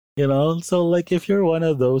You know, so like if you're one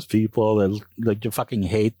of those people that like you fucking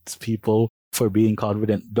hate people for being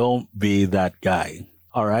confident, don't be that guy.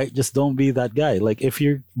 All right, just don't be that guy. Like if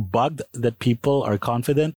you're bugged that people are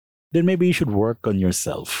confident, then maybe you should work on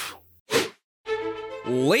yourself.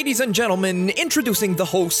 Ladies and gentlemen, introducing the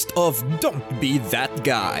host of Don't Be That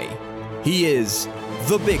Guy. He is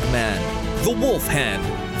the big man, the wolf hand,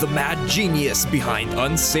 the mad genius behind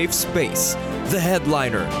Unsafe Space, the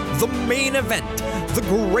headliner, the main event, the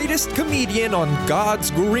greatest comedian on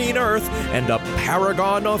God's green earth, and a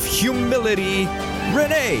paragon of humility,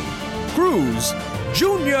 Rene Cruz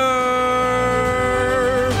Jr.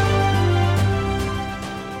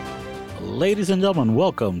 Ladies and gentlemen,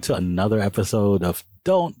 welcome to another episode of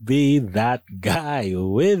Don't Be That Guy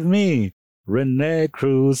with me, Rene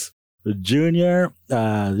Cruz Jr.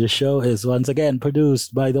 The show is once again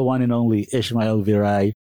produced by the one and only Ishmael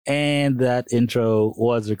Viray, and that intro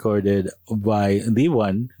was recorded by the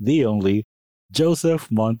one, the only, Joseph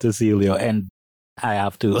Montesilio. And I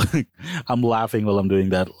have to, I'm laughing while I'm doing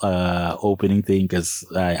that opening thing because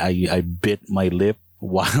I bit my lip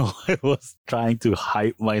while I was trying to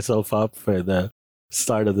hype myself up for the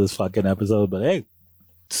start of this fucking episode. But hey,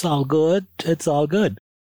 it's all good. It's all good.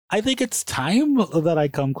 I think it's time that I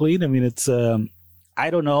come clean. I mean, it's, I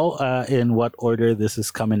don't know in what order this is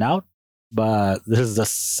coming out, but this is the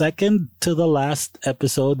second to the last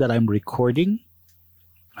episode that I'm recording.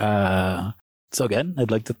 So again,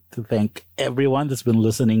 I'd like to thank everyone that's been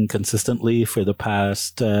listening consistently for the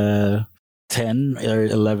past 10 or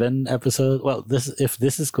 11 episodes. Well, if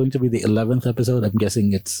this is going to be the 11th episode, I'm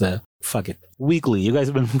guessing it's fuck it, weekly. You guys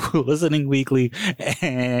have been listening weekly,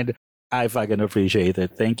 and I fucking appreciate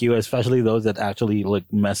it. Thank you, especially those that actually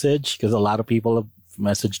like message, because a lot of people have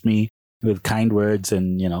messaged me with kind words,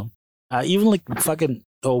 and you know, even like fucking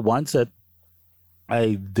ones that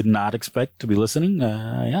I did not expect to be listening.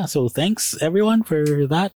 Yeah, so thanks everyone for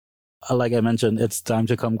that. Like I mentioned, it's time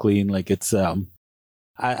to come clean. Like it's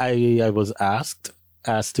I was asked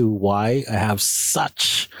as to why I have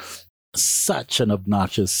such an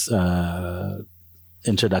obnoxious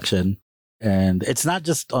introduction, and it's not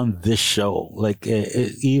just on this show. Like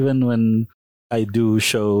even when I do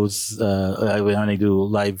shows, when I do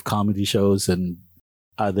live comedy shows and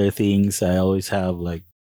other things, I always have like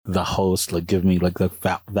the host like give me like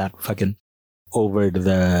that fucking over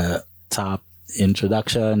the top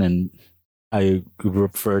introduction, and I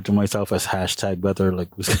refer to myself as hashtag better like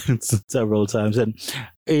several times. And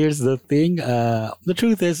here's the thing. The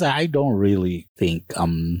truth is I don't really think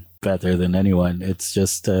I'm better than anyone. It's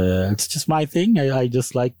just my thing. I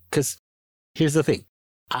just like, cause here's the thing.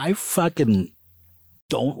 I fucking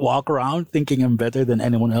don't walk around thinking I'm better than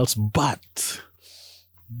anyone else, but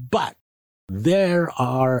there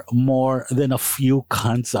are more than a few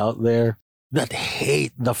cunts out there that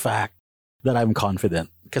hate the fact that I'm confident.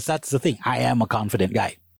 Because that's the thing. I am a confident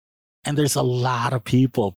guy. And there's a lot of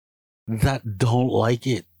people that don't like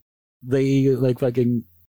it. They like fucking,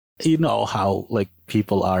 you know how like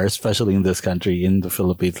people are, especially in this country, in the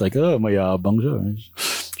Philippines, like, oh, mayabang siya.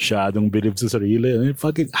 Masyadong bilib sa sarili. And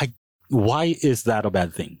fucking, why is that a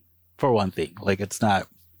bad thing? For one thing, like it's not,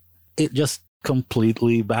 it just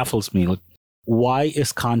completely baffles me. Like, why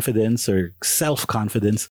is confidence or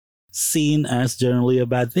self-confidence seen as generally a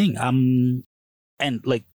bad thing? And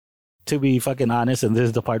like, to be fucking honest, and this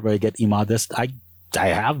is the part where I get immodest, I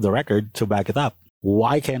have the record to back it up.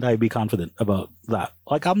 Why can't I be confident about that?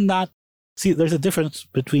 Like, I'm not, see, there's a difference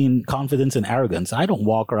between confidence and arrogance. I don't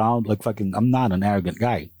walk around like fucking, I'm not an arrogant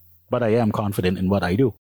guy, but I am confident in what I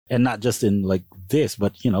do. And not just in like this,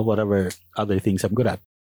 but you know, whatever other things I'm good at.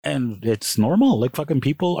 And it's normal. Like fucking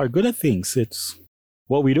people are good at things. It's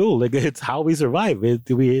what we do. Like it's how we survive.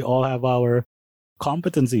 We all have our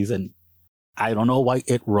competencies, and I don't know why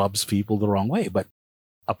it rubs people the wrong way, but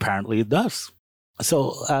apparently it does.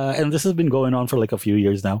 So, and this has been going on for like a few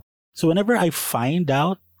years now. So whenever I find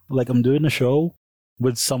out, like I'm doing a show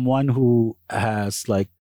with someone who has like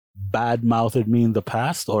bad-mouthed me in the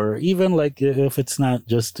past, or even like if it's not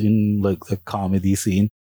just in like the comedy scene,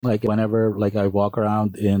 like whenever like I walk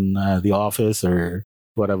around in the office or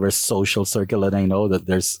whatever social circle, and I know that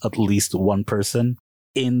there's at least one person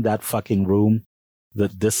in that fucking room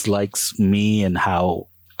that dislikes me and how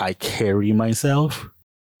I carry myself,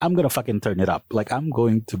 I'm gonna fucking turn it up. Like I'm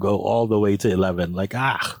going to go all the way to 11. Like,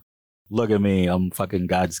 look at me. I'm fucking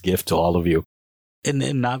God's gift to all of you.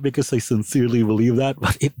 And not because I sincerely believe that,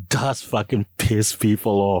 but it does fucking piss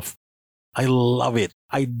people off. I love it.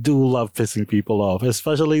 I do love pissing people off,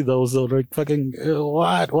 especially those that are fucking,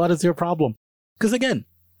 what is your problem? Because again,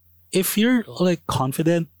 if you're like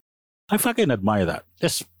confident, I fucking admire that.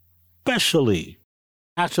 Especially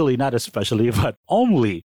Actually, not especially, but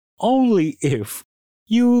only if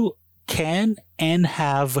you can and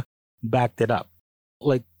have backed it up.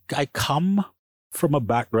 Like, I come from a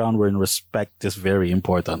background where respect is very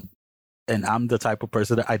important. And I'm the type of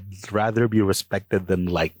person that I'd rather be respected than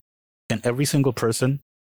liked. And every single person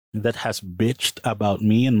that has bitched about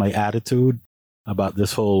me and my attitude about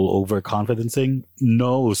this whole overconfidence thing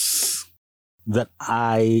knows that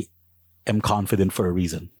I am confident for a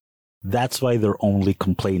reason. That's why they're only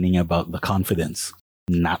complaining about the confidence,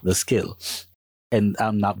 not the skill. And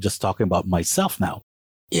I'm not just talking about myself now.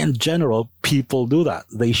 In general, people do that.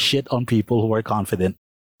 They shit on people who are confident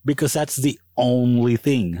because that's the only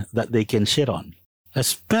thing that they can shit on.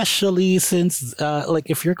 Especially since,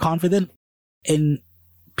 if you're confident and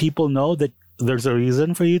people know that there's a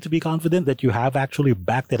reason for you to be confident, that you have actually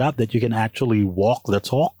backed it up, that you can actually walk the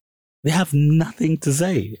talk, they have nothing to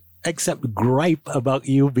say except gripe about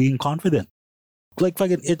you being confident. Like,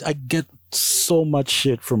 I get so much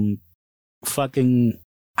shit from fucking,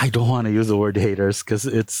 I don't want to use the word haters because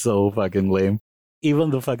it's so fucking lame.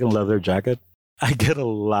 Even the fucking leather jacket, I get a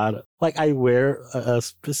lot of, I wear a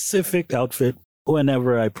specific outfit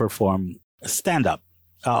whenever I perform stand up.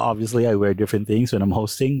 Obviously, I wear different things when I'm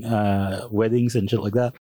hosting weddings and shit like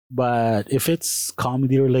that. But if it's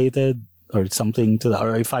comedy related or something to that,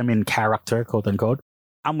 or if I'm in character, quote unquote,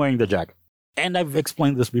 I'm wearing the jacket. And I've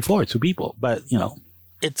explained this before to people, but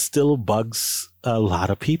it still bugs a lot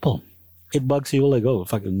of people. It bugs you like, oh,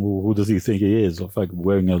 fucking, who does he think he is? Or fucking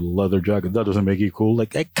wearing a leather jacket, that doesn't make you cool.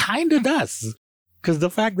 Like, it kind of does. Because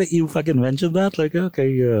the fact that you fucking mentioned that, like,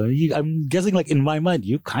 okay, I'm guessing, like, in my mind,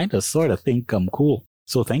 you kind of sort of think I'm cool.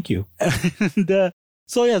 So thank you. And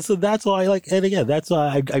so that's why, and again, that's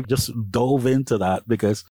why I just dove into that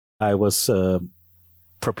because I was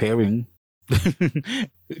preparing,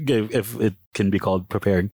 if it can be called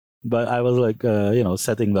preparing. But I was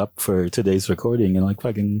setting up for today's recording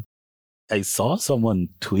and I saw someone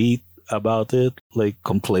tweet about it,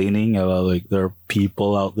 complaining about there are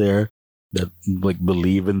people out there that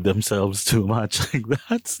believe in themselves too much.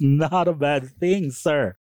 That's not a bad thing,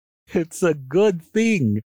 sir. It's a good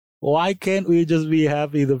thing. Why can't we just be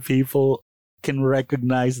happy that people can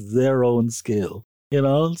recognize their own skill?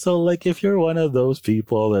 So if you're one of those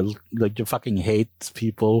people that you fucking hate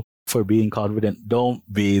people for being confident, don't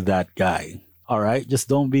be that guy. All right? Just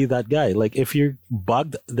don't be that guy. If you're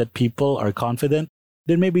bugged that people are confident,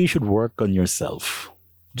 then maybe you should work on yourself.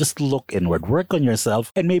 Just look inward, work on yourself,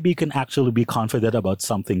 and maybe you can actually be confident about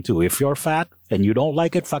something too. If you're fat and you don't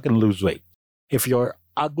like it, fucking lose weight. If you're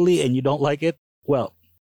ugly and you don't like it, well,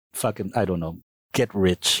 fucking, I don't know, get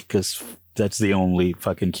rich, because that's the only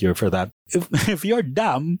fucking cure for that. If you're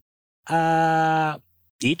dumb,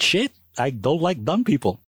 eat shit. I don't like dumb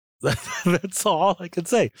people. That's all I can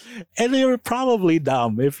say. And you're probably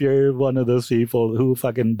dumb if you're one of those people who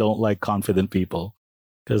fucking don't like confident people.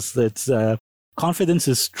 Because it's confidence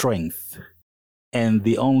is strength. And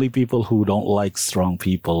the only people who don't like strong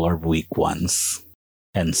people are weak ones.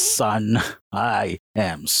 And son, I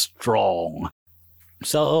am strong.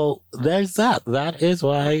 So there's that. That is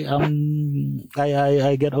why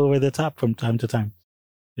I get over the top from time to time.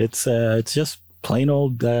 It's just plain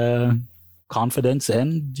old confidence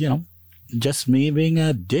and, just me being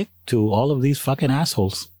a dick to all of these fucking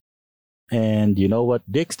assholes. And you know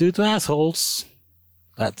what dicks do to assholes?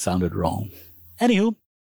 That sounded wrong. Anywho,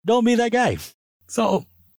 don't be that guy. So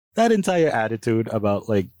that entire attitude about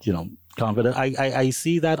confident, I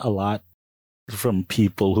see that a lot from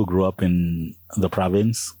people who grew up in the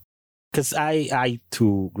province. Because I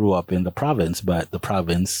too grew up in the province, but the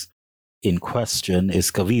province in question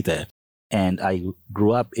is Cavite. And I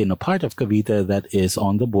grew up in a part of Cavite that is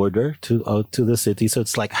on the border to the city. So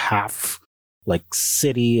it's half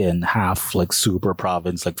city and half super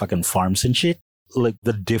province, fucking farms and shit.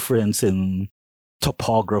 The difference in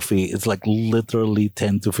topography is literally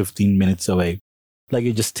 10 to 15 minutes away.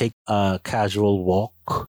 You just take a casual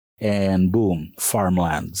walk and boom,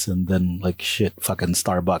 farmlands. And then shit, fucking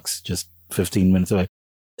Starbucks just 15 minutes away.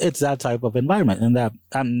 It's that type of environment. And that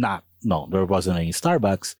there wasn't any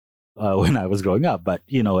Starbucks when I was growing up, but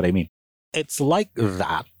you know what I mean. It's like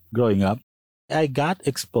that growing up. I got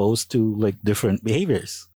exposed to different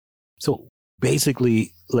behaviors. So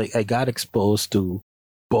basically, I got exposed to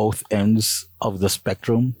both ends of the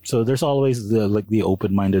spectrum. So there's always the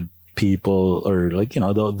open-minded people, or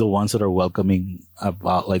the ones that are welcoming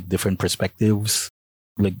about different perspectives,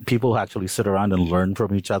 people who actually sit around and learn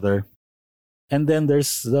from each other. And then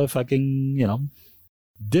there's the fucking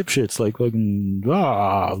dipshits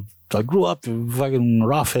I grew up fucking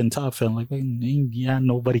rough and tough and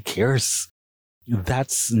nobody cares.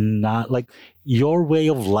 that's not like your way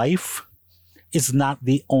of life is not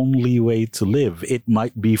the only way to live. It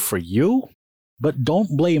might be for you, but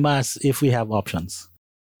don't blame us if we have options.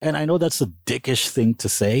 And I know that's a dickish thing to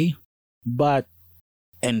say, but,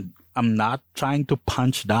 and I'm not trying to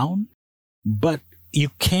punch down, but you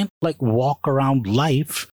can't like walk around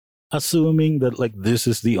life assuming that like this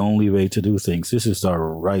is the only way to do things. This is the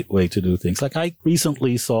right way to do things. Like I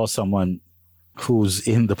recently saw someone who's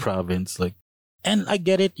in the province, like, and I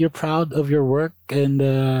get it. You're proud of your work and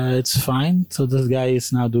it's fine. So this guy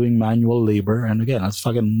is now doing manual labor. And again, that's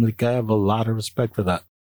fucking like, I have a lot of respect for that.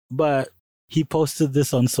 But he posted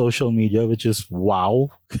this on social media, which is wow.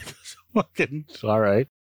 Fucking all right.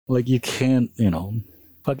 Like you can't,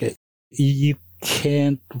 fuck it. You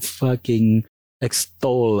can't fucking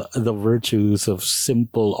extol the virtues of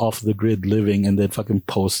simple off the grid living and then fucking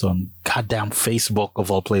post on goddamn Facebook of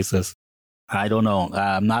all places. I don't know.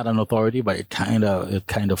 I'm not an authority, but it kind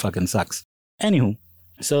of fucking sucks. Anywho,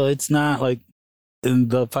 so it's not like in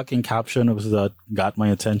the fucking caption was that got my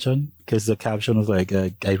attention because the caption was like,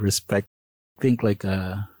 I respect, think like,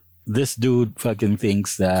 this dude fucking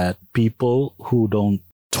thinks that people who don't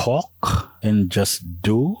talk and just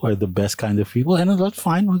do are the best kind of people. And that's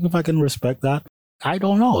fine. Like if I can respect that. I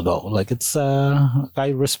don't know though. Like it's,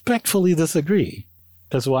 I respectfully disagree.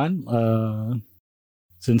 Because one,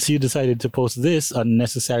 since you decided to post this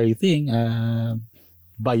unnecessary thing,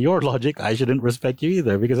 by your logic, I shouldn't respect you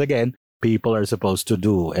either. Because again, people are supposed to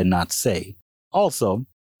do and not say. Also,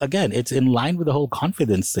 again, it's in line with the whole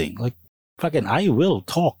confidence thing. Like, fucking, I will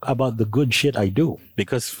talk about the good shit I do.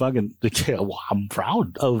 Because fucking, I'm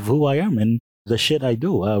proud of who I am and the shit I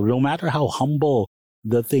do. No matter how humble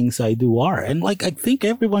the things I do are. And like, I think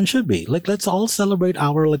everyone should be. Like, let's all celebrate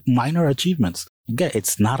our like minor achievements. Again,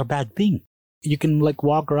 it's not a bad thing. You can like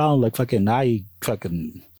walk around like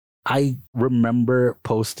I remember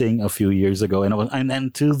posting a few years ago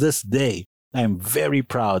and to this day, I'm very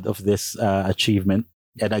proud of this achievement.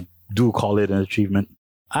 And I do call it an achievement.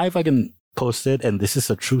 I fucking posted, and this is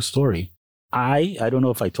a true story. I don't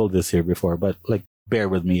know if I told this here before, but like bear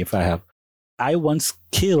with me if I have. I once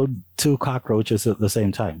killed 2 cockroaches at the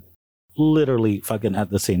same time. Literally fucking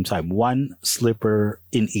at the same time. 1 slipper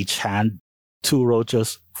in each hand. 2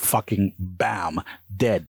 roaches, fucking bam,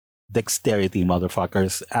 dead. Dexterity,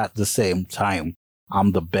 motherfuckers, at the same time.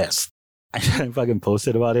 I'm the best. I fucking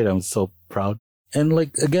posted about it. I'm so proud. And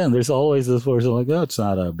like, again, there's always this person like, oh, it's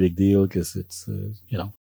not a big deal because it's,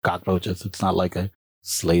 cockroaches. It's not like I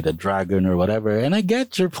slayed a dragon or whatever. And I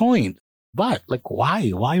get your point. But like, why?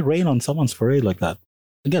 Why rain on someone's parade like that?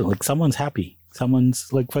 Again, like someone's happy.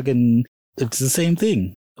 Someone's like fucking, it's the same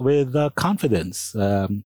thing with confidence.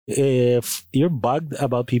 If you're bugged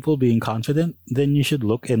about people being confident, then you should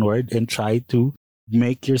look inward and try to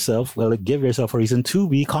make yourself, give yourself a reason to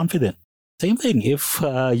be confident. Same thing. If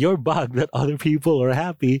you're bugged that other people are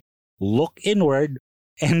happy, look inward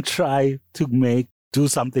and try to do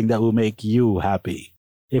something that will make you happy.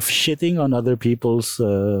 If shitting on other people's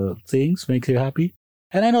things makes you happy,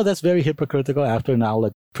 and I know that's very hypocritical after now,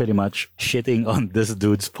 like pretty much shitting on this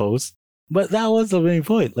dude's post. But that was the main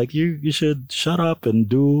point. Like, you should shut up and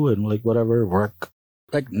do and, like, whatever, work.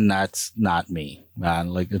 Like, that's not me,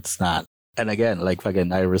 man. Like, it's not. And again, like,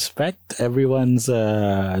 fucking, I respect everyone's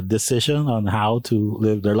decision on how to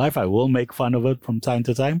live their life. I will make fun of it from time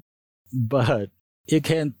to time. But you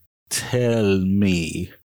can't tell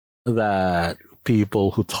me that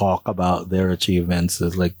people who talk about their achievements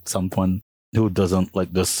is, like, someone who doesn't,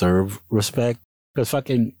 like, deserve respect. Because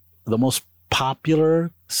fucking the most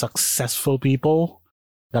popular, successful people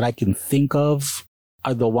that I can think of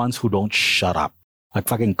are the ones who don't shut up. Like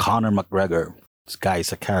fucking Conor McGregor. This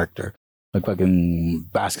guy's a character. Like fucking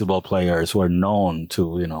basketball players who are known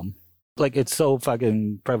to, like it's so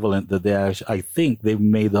fucking prevalent that I think they've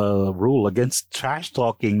made a rule against trash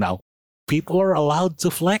talking now. People are allowed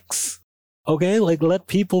to flex. Okay? Like let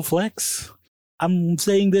people flex. I'm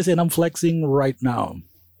saying this and I'm flexing right now.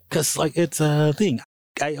 Because like it's a thing.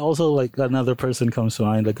 I also like another person comes to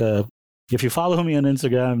mind. Like, if you follow me on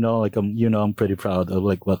Instagram, I'm pretty proud of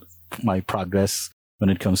like what my progress when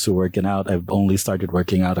it comes to working out. I've only started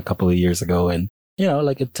working out a couple of years ago, and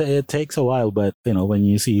like it takes a while, but when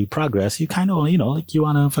you see progress, you kind of like you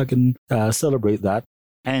want to fucking celebrate that.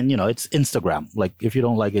 And it's Instagram. Like if you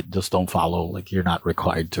don't like it, just don't follow. Like you're not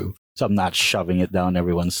required to. So I'm not shoving it down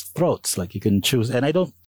everyone's throats. Like you can choose, and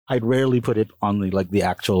I'd rarely put it on the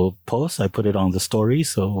actual post. I put it on the story.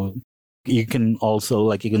 So you can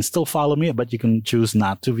also you can still follow me, but you can choose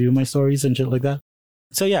not to view my stories and shit like that.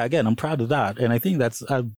 So yeah, again, I'm proud of that. And I think that's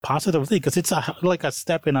a positive thing because it's like a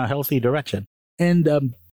step in a healthy direction. And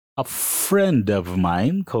a friend of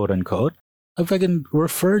mine, quote unquote, fucking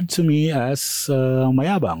referred to me as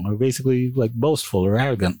mayabang, or basically like boastful or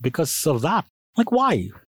arrogant because of that. Like, why?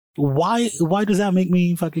 Why does that make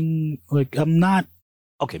me fucking like, I'm not,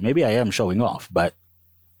 okay, maybe I am showing off, but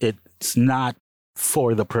it's not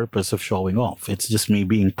for the purpose of showing off. It's just me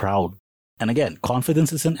being proud. And again,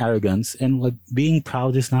 confidence isn't arrogance, and like being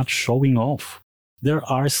proud is not showing off. There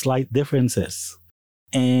are slight differences.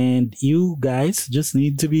 And you guys just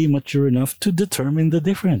need to be mature enough to determine the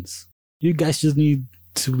difference. You guys just need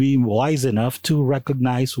to be wise enough to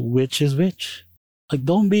recognize which is which. Like,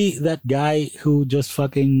 don't be that guy who just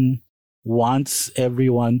fucking wants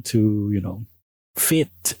everyone to,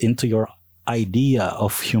 fit into your idea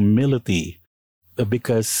of humility.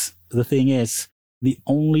 Because the thing is, the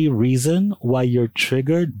only reason why you're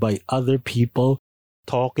triggered by other people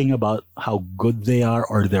talking about how good they are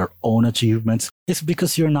or their own achievements is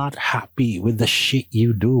because you're not happy with the shit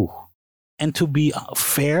you do. And to be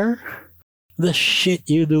fair, the shit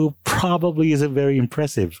you do probably isn't very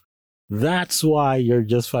impressive. That's why you're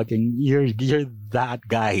just fucking, you're that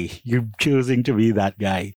guy. You're choosing to be that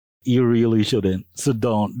guy. You really shouldn't. So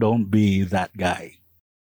don't be that guy.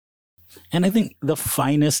 And I think the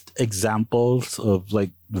finest examples of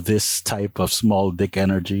like this type of small dick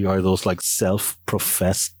energy are those like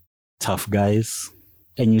self-professed tough guys.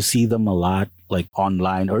 And you see them a lot like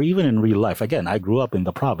online or even in real life. Again, I grew up in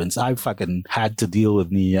the province. I fucking had to deal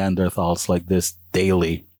with Neanderthals like this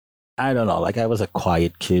daily. I don't know, like I was a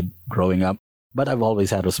quiet kid growing up, but I've always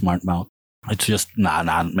had a smart mouth. It's just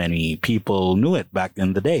not many people knew it back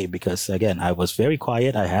in the day because, again, I was very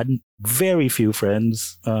quiet. I had very few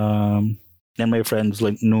friends. And my friends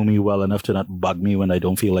like knew me well enough to not bug me when I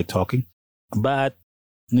don't feel like talking. But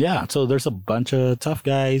yeah, so there's a bunch of tough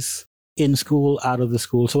guys in school, out of the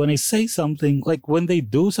school. So when I say something, like when they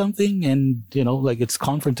do something and, like it's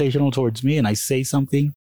confrontational towards me and I say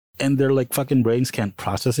something and their like fucking brains can't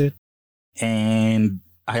process it. And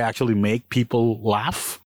I actually make people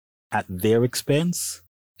laugh at their expense.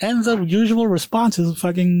 And the usual response is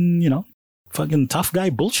fucking, fucking tough guy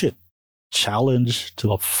bullshit. Challenge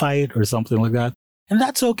to a fight or something like that. And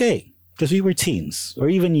that's okay, because we were teens or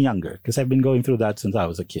even younger, because I've been going through that since I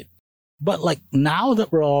was a kid. But like now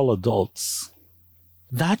that we're all adults,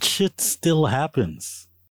 that shit still happens.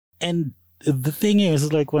 And the thing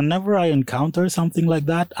is, like, whenever I encounter something like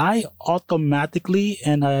that, I automatically,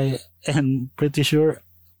 and I am pretty sure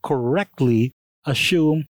correctly,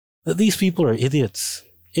 assume that these people are idiots.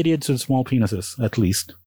 Idiots with small penises, at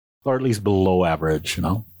least. Or at least below average,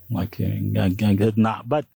 Like, not,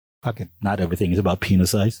 but fuck it, not everything is about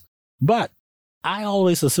penis size. But I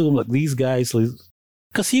always assume that these guys,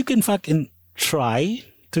 because you can fucking try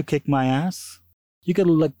to kick my ass. You could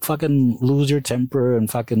like fucking lose your temper and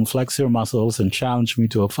fucking flex your muscles and challenge me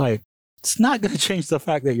to a fight. It's not going to change the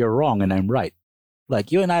fact that you're wrong and I'm right.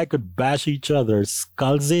 Like, you and I could bash each other's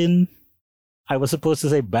skulls in. I was supposed to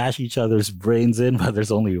say bash each other's brains in, but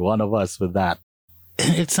there's only one of us with that.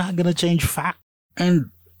 It's not going to change fact.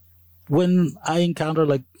 And when I encounter,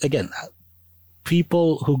 like, again,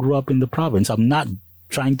 people who grew up in the province, I'm not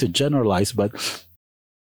trying to generalize, but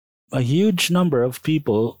a huge number of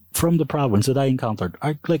people from the province that I encountered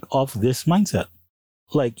are like of this mindset.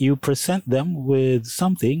 Like, you present them with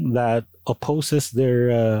something that opposes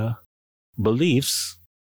their beliefs,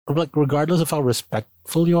 like regardless of how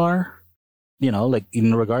respectful you are, like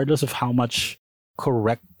regardless of how much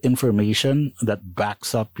correct information that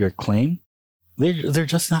backs up your claim, they're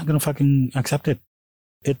just not gonna fucking accept it.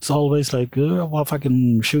 It's always like, I'll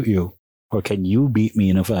fucking shoot you, or can you beat me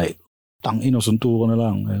in a fight? Tangina, suntukan na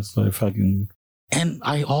lang. It's like fucking. And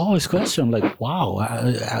I always question, like, wow,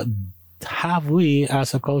 have we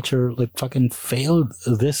as a culture like fucking failed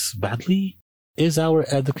this badly? Is our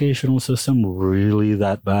educational system really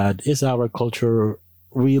that bad? Is our culture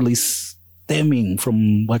really stemming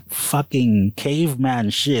from like fucking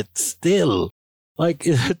caveman shit still? Like,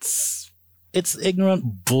 it's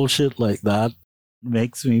ignorant bullshit like that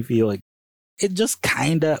makes me feel like it just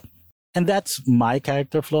kinda, and that's my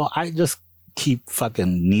character flaw. I just keep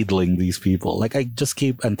fucking needling these people. Like, I just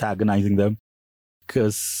keep antagonizing them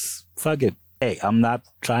because fuck it. Hey, I'm not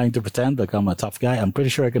trying to pretend like I'm a tough guy. I'm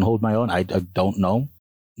pretty sure I can hold my own. I don't know.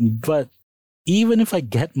 But even if I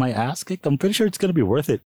get my ass kicked, I'm pretty sure it's going to be worth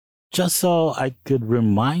it. Just so I could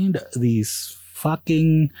remind these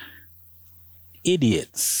fucking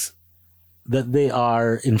idiots that they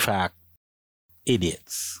are, in fact,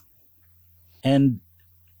 idiots. And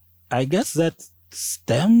I guess that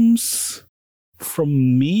stems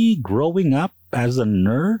from me growing up as a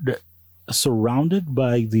nerd surrounded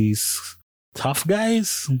by these tough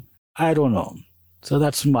guys. I don't know. So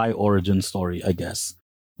that's my origin story, I guess.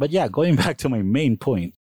 But yeah, going back to my main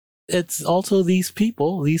point, it's also these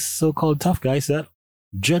people, these so-called tough guys, that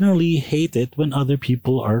generally hate it when other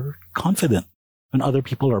people are confident, when other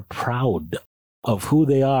people are proud of who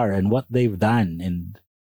they are and what they've done and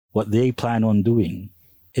what they plan on doing.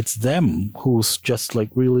 It's them who's just like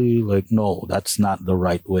really like, no, that's not the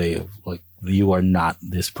right way of like, you are not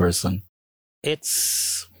this person.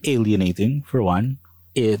 It's alienating for one.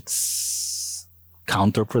 It's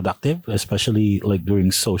counterproductive, especially like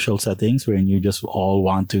during social settings when you just all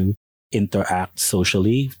want to interact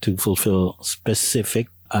socially to fulfill specific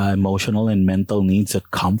emotional and mental needs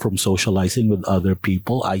that come from socializing with other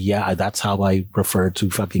people. Yeah, that's how I prefer to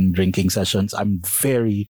fucking drinking sessions. I'm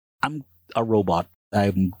a robot.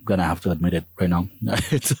 I'm gonna have to admit it right now.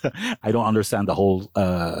 I don't understand the whole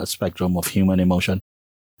spectrum of human emotion.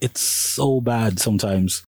 It's so bad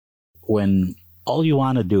sometimes when all you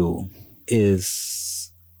want to do is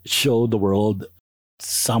show the world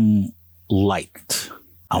some light,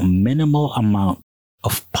 a minimal amount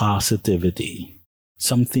of positivity,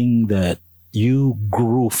 something that you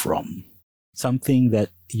grew from, something that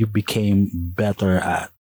you became better at,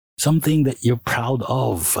 something that you're proud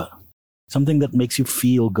of, something that makes you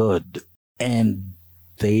feel good. And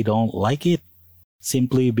they don't like it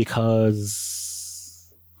simply because,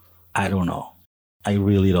 I don't know. I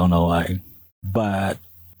really don't know why. But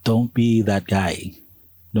don't be that guy.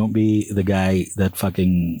 Don't be the guy that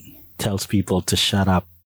fucking tells people to shut up.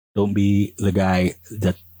 Don't be the guy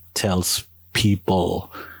that tells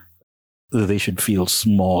people that they should feel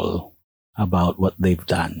small about what they've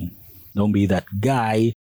done. Don't be that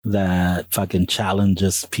guy that fucking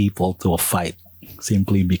challenges people to a fight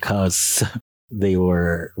simply because they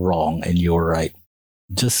were wrong and you were right.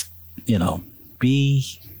 Just, be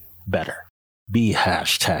better. Be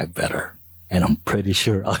 #better. And I'm pretty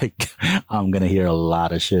sure like I'm going to hear a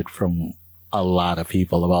lot of shit from a lot of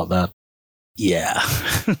people about that. Yeah.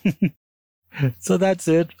 So that's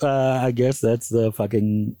it. I guess that's the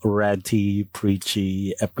fucking ranty,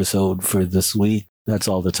 preachy episode for this week. That's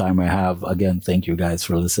all the time I have. Again, thank you guys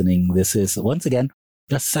for listening. This is, once again,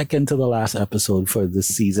 the second to the last episode for this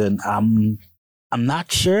season. I'm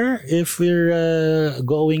not sure if we're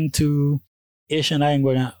going to, Ish and I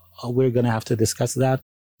we're gonna have to discuss that.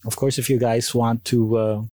 Of course, if you guys want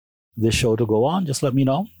to this show to go on, just let me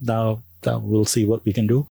know. Now we'll see what we can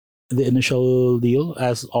do. The initial deal,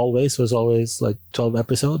 as always, was always like 12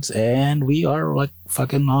 episodes, and we are like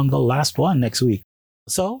fucking on the last one next week.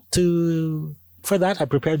 So for that, I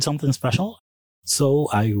prepared something special. So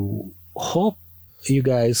I hope you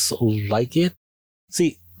guys like it.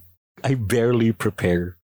 See, I barely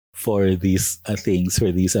prepare for these things,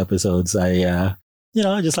 for these episodes. I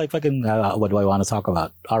just like fucking, what do I want to talk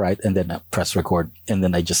about? All right. And then I press record, and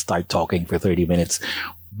then I just start talking for 30 minutes.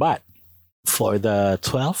 But for the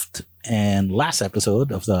 12th and last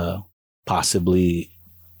episode of the possibly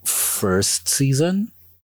first season,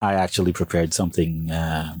 I actually prepared something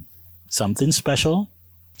special,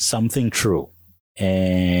 something true.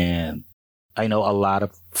 And I know a lot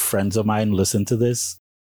of friends of mine listen to this,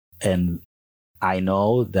 and I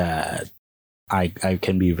know that I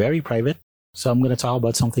can be very private. So I'm going to talk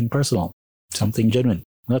about something personal, something genuine.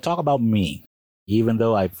 I'm going to talk about me, even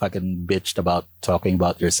though I fucking bitched about talking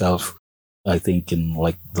about yourself, I think in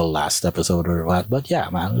like the last episode or what. But yeah,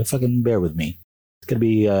 man, fucking bear with me. It's going to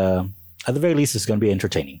be, at the very least, it's going to be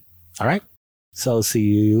entertaining. All right. So see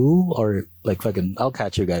you, or like fucking, I'll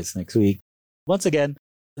catch you guys next week. Once again,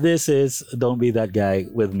 this is Don't Be That Guy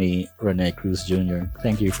with me, Rene Cruz Jr.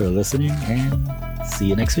 Thank you for listening, and see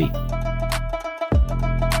you next week.